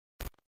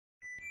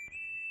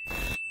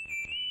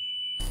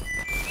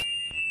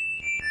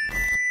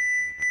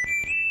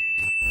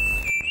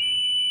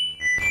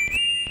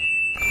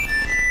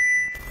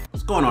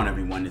Going on,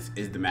 everyone? This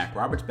is the Mac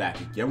Roberts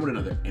back again with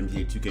another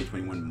NBA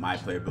 2K21 My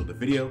Player Builder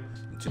video.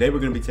 And today we're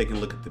going to be taking a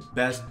look at the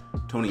best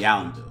Tony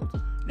Allen builds.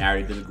 Now, I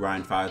already did the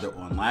grind for either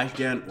on last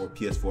gen or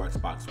PS4,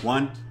 Xbox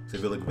One. So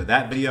if you're looking for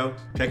that video,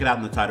 check it out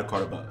in the title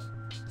card above.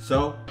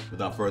 So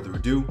without further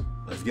ado,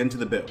 let's get into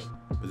the build.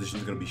 Position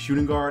is going to be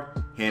shooting guard.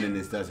 Hand in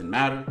this doesn't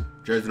matter.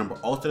 Jersey number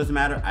also doesn't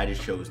matter. I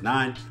just chose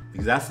 9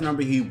 because that's the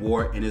number he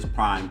wore in his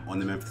prime on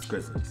the Memphis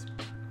Grizzlies.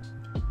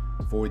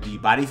 For the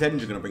body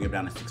settings, you're going to bring him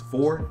down to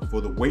 6'4".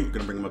 For the weight, you're going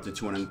to bring him up to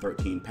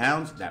 213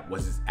 pounds. That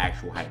was his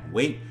actual height and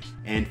weight.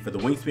 And for the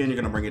wingspan, you're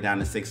going to bring it down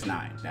to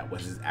 6'9". That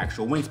was his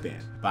actual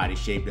wingspan. Body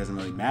shape doesn't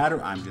really matter.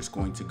 I'm just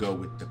going to go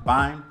with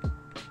define.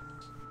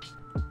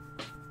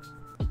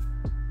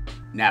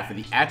 Now for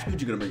the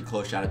attributes, you're going to bring your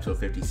close shot up to a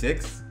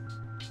 56.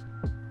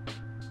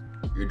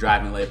 Your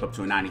driving layup up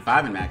to a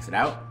 95 and max it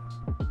out.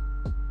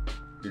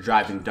 Your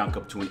driving dunk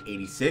up to an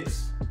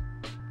 86.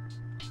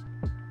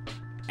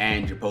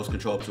 And your post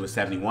control up to a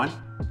 71.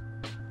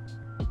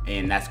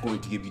 And that's going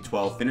to give you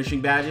 12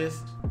 finishing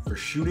badges. For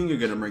shooting, you're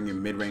going to bring your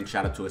mid-range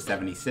shot up to a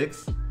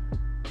 76.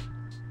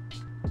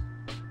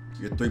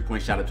 Your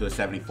three-point shot up to a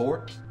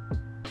 74.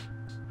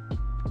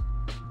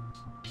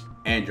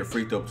 And your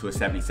free throw up to a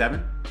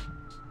 77.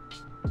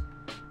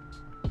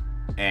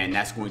 And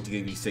that's going to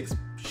give you 6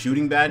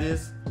 shooting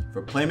badges.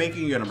 For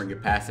playmaking, you're going to bring your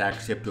pass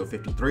accuracy up to a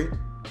 53.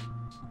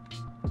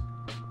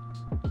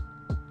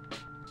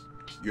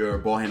 Your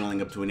ball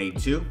handling up to an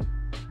 82.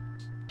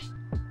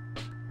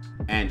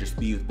 And your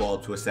speed with ball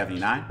up to a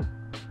 79.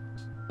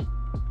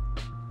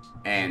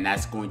 And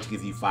that's going to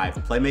give you 5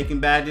 playmaking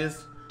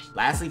badges.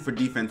 Lastly, for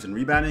defense and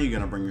rebounding, you're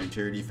going to bring your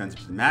interior defense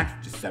to the max,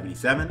 which is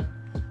 77.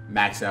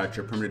 Max out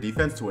your perimeter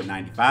defense to a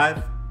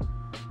 95.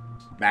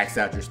 Max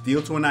out your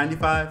steal to a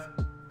 95.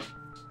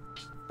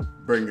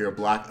 Bring your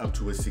block up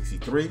to a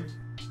 63.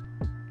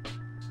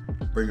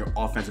 Bring your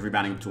offensive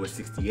rebounding up to a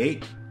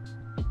 68.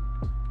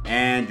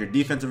 And your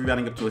defensive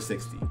rebounding up to a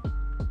 60.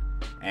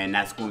 And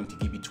that's going to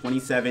give you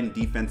 27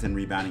 defense and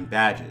rebounding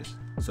badges.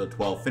 So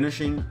 12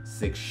 finishing,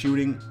 6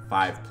 shooting,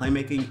 5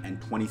 playmaking,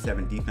 and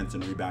 27 defense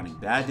and rebounding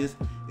badges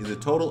is a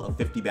total of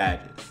 50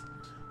 badges.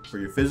 For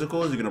your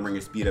physicals, you're going to bring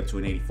your speed up to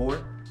an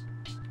 84.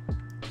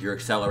 Your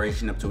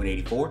acceleration up to an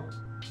 84.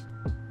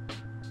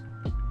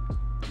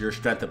 Your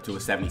strength up to a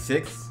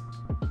 76.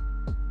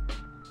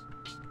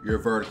 Your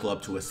vertical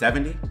up to a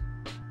 70.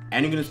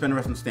 And you're going to spend the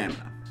rest on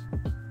stamina.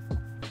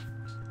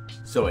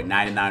 So at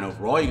 99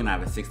 overall, you're going to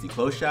have a 60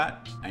 close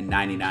shot, a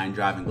 99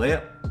 driving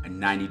layup, a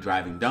 90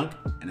 driving dunk,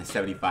 and a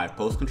 75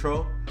 post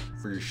control.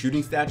 For your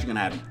shooting stats, you're going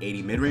to have an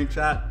 80 mid-range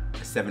shot,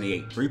 a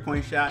 78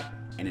 three-point shot,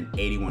 and an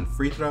 81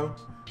 free throw.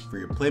 For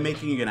your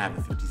playmaking, you're going to have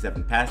a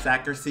 57 pass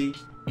accuracy,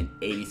 an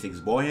 86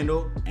 ball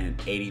handle, and an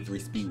 83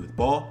 speed with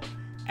ball.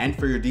 And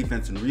for your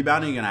defense and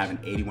rebounding, you're going to have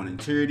an 81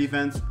 interior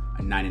defense,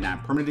 a 99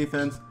 perimeter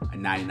defense, a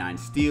 99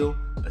 steal,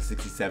 a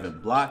 67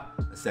 block,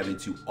 a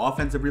 72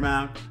 offensive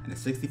rebound, and a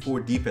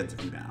 64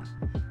 defensive rebound.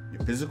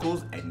 Your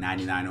physicals at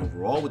 99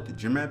 overall with the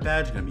gym rat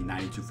badge are going to be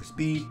 92 for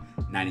speed,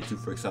 92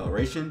 for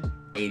acceleration,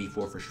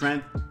 84 for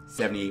strength,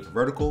 78 for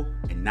vertical,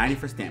 and 90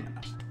 for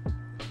stamina.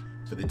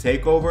 For the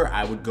takeover,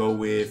 I would go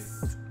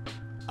with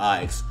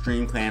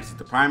extreme clamps at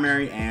the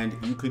primary, and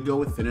you could go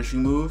with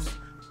finishing moves,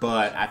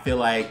 but I feel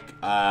like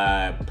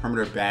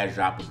perimeter badge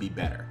drop would be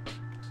better.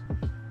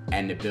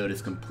 And the build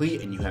is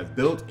complete, and you have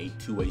built a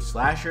two-way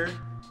slasher,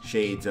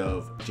 shades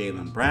of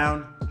Jaylen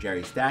Brown,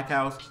 Jerry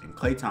Stackhouse, and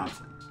Klay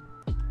Thompson.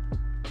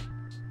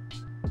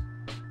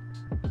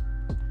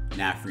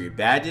 Now for your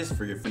badges,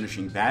 for your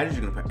finishing badges,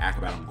 you're going to put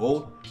Acrobat on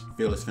gold,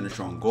 Fearless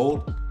Finisher on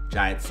gold,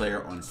 Giant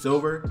Slayer on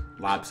silver,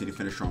 Lob City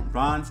Finisher on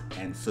bronze,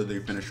 and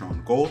Slithery Finisher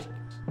on gold.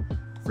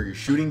 For your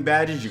shooting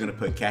badges, you're going to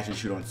put Catch and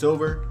Shoot on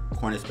silver,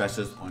 Corner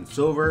Specialist on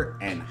silver,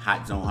 and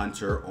Hot Zone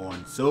Hunter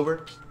on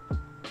silver.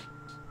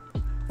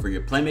 For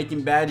your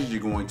playmaking badges,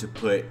 you're going to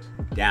put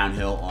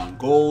Downhill on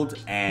gold,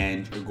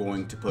 and you're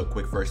going to put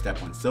Quick First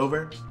Step on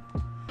silver.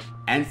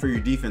 And for your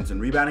defense and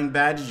rebounding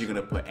badges, you're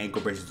going to put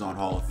Ankle Braces on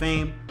Hall of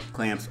Fame,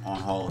 Clamps on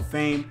Hall of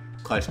Fame,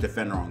 Clutch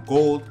Defender on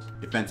gold,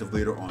 Defensive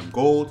Leader on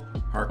gold,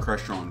 Heart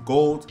Crusher on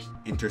gold,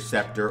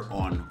 Interceptor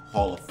on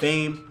Hall of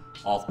Fame,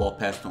 Off-Ball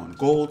Pest on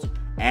gold,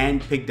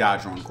 and Pig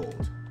Dodger on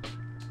gold.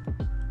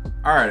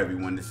 Alright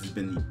everyone, this has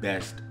been the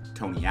best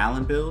Tony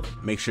Allen build.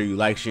 Make sure you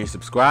like, share, and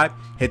subscribe.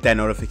 Hit that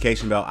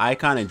notification bell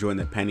icon and join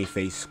the Penny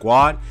Face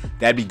Squad.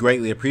 That'd be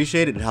greatly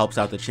appreciated. It helps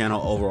out the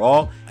channel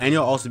overall, and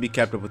you'll also be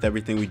kept up with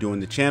everything we do in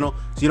the channel,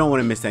 so you don't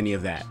want to miss any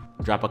of that.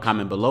 Drop a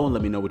comment below and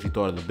let me know what you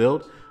thought of the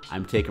build.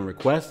 I'm taking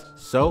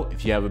requests, so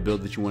if you have a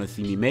build that you want to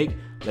see me make,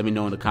 let me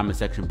know in the comment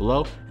section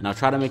below, and I'll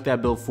try to make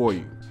that build for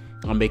you.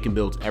 I'm making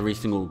builds every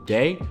single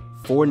day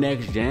for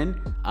next gen.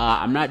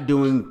 I'm not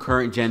doing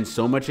current gen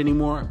so much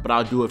anymore, but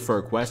I'll do it for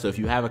request. So if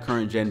you have a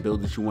current gen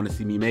build that you want to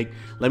see me make,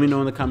 let me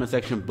know in the comment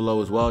section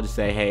below as well. Just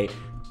say, hey,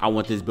 I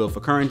want this build for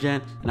current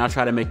gen, and I'll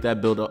try to make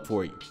that build up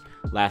for you.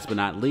 Last but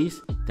not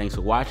least, thanks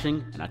for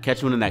watching, and I'll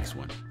catch you in the next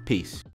one. Peace.